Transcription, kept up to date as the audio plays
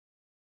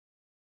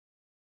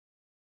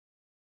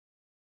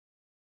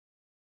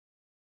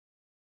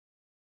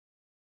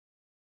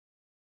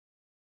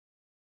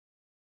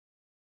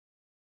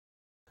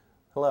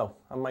Hello,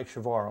 I'm Mike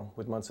Chavarro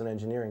with Munson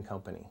Engineering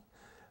Company.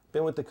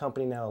 Been with the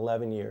company now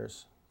 11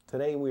 years.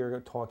 Today we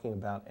are talking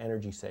about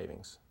energy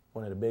savings.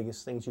 One of the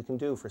biggest things you can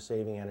do for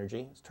saving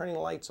energy is turning the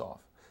lights off.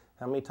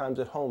 How many times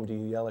at home do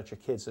you yell at your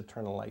kids to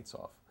turn the lights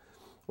off?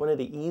 One of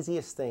the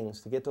easiest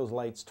things to get those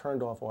lights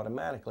turned off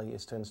automatically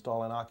is to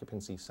install an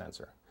occupancy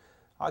sensor.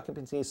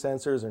 Occupancy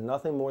sensors are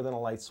nothing more than a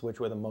light switch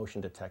with a motion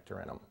detector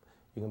in them.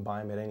 You can buy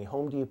them at any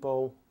Home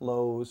Depot,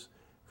 Lowe's,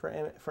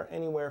 for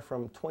anywhere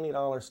from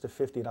 $20 to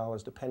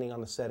 $50, depending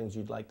on the settings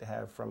you'd like to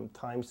have, from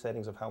time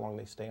settings of how long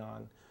they stay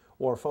on,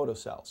 or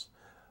photocells.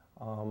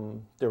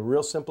 They're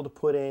real simple to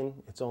put in.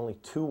 It's only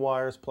 2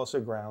 wires plus a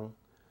ground.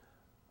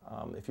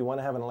 If you want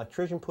to have an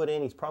electrician put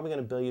in, he's probably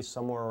going to bill you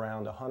somewhere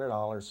around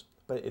 $100,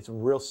 but it's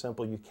real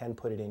simple. You can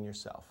put it in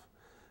yourself.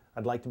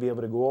 I'd like to be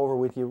able to go over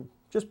with you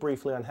just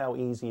briefly on how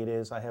easy it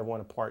is. I have one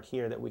apart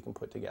here that we can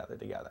put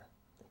together.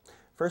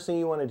 First thing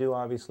you want to do,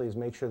 obviously, is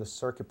make sure the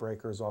circuit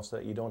breaker is off so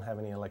that you don't have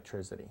any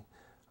electricity.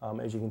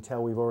 As you can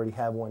tell, we've already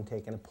had one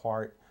taken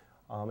apart.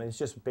 And it's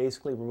just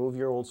basically remove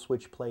your old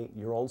switch plate,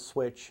 your old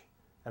switch,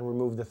 and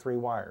remove the 3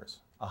 wires,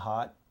 a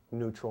hot,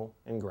 neutral,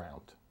 and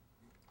ground.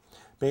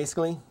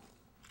 Basically,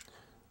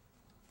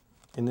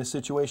 in this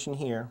situation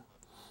here,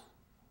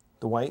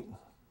 the white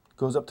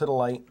goes up to the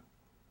light,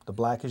 the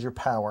black is your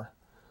power.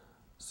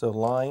 So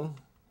line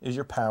is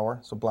your power,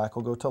 so black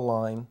will go to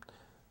line.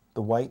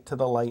 The white to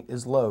the light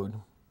is load,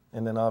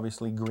 and then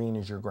obviously green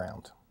is your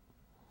ground.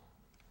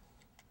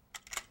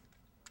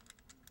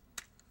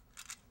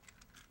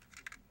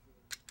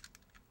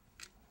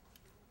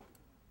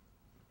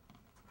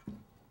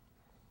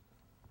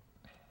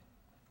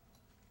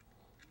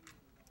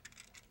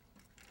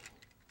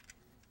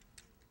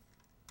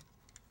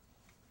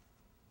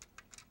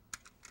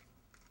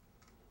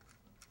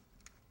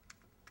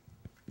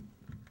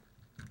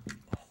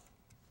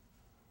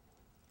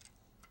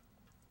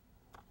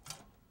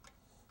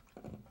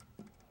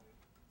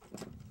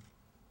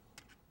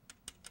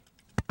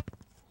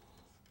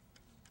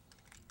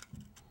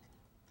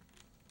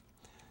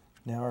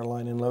 Now our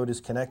line and load is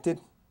connected.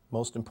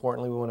 Most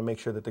importantly, we want to make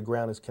sure that the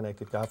ground is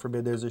connected. God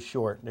forbid there's a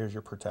short, there's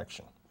your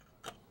protection.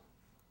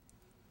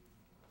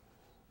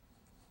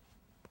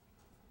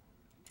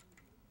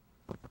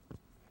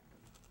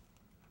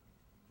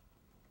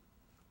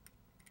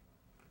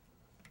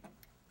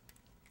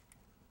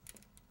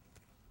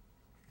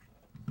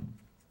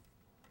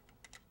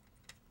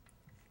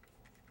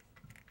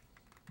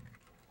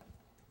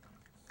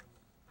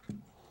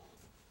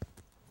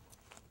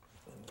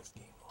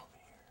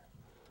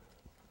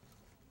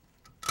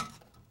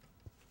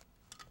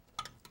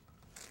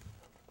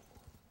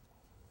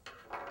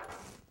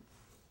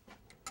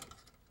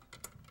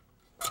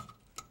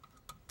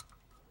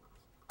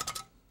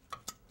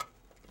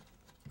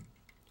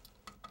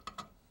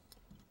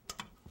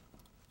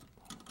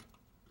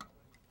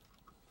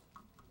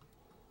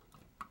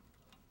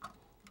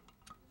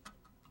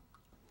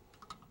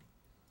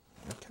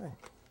 Okay.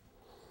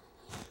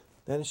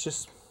 Then it's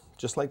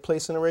just like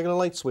placing a regular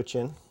light switch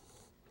in.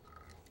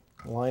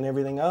 Line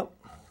everything up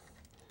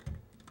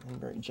and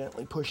very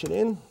gently push it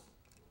in.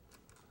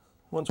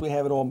 Once we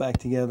have it all back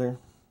together,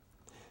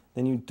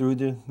 then you, through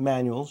the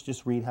manuals,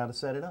 just read how to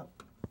set it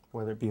up,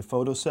 whether it be a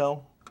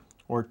photocell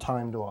or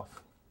timed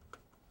off.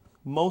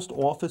 Most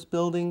office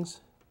buildings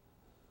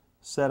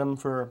set them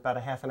for about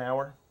a half an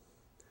hour.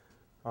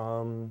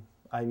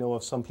 I know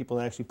of some people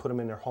that actually put them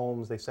in their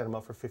homes. They set them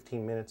up for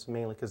 15 minutes,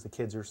 mainly because the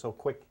kids are so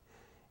quick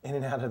in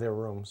and out of their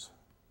rooms.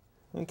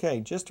 Okay,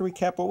 just to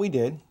recap what we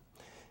did,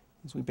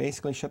 is we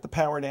basically shut the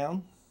power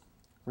down,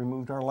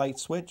 removed our light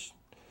switch,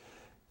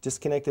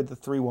 disconnected the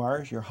 3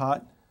 wires, your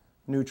hot,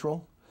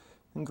 neutral,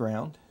 and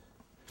ground.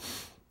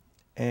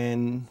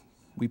 And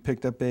we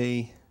picked up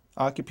a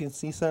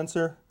occupancy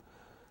sensor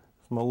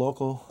from a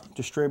local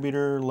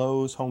distributor,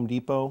 Lowe's, Home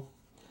Depot,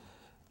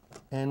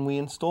 and we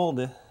installed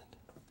it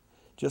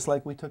just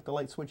like we took the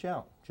light switch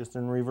out, just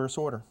in reverse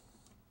order.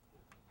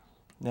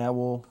 Now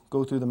we'll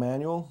go through the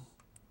manual,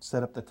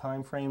 set up the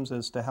time frames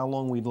as to how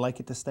long we'd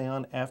like it to stay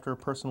on after a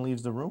person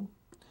leaves the room,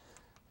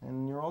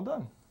 and you're all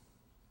done.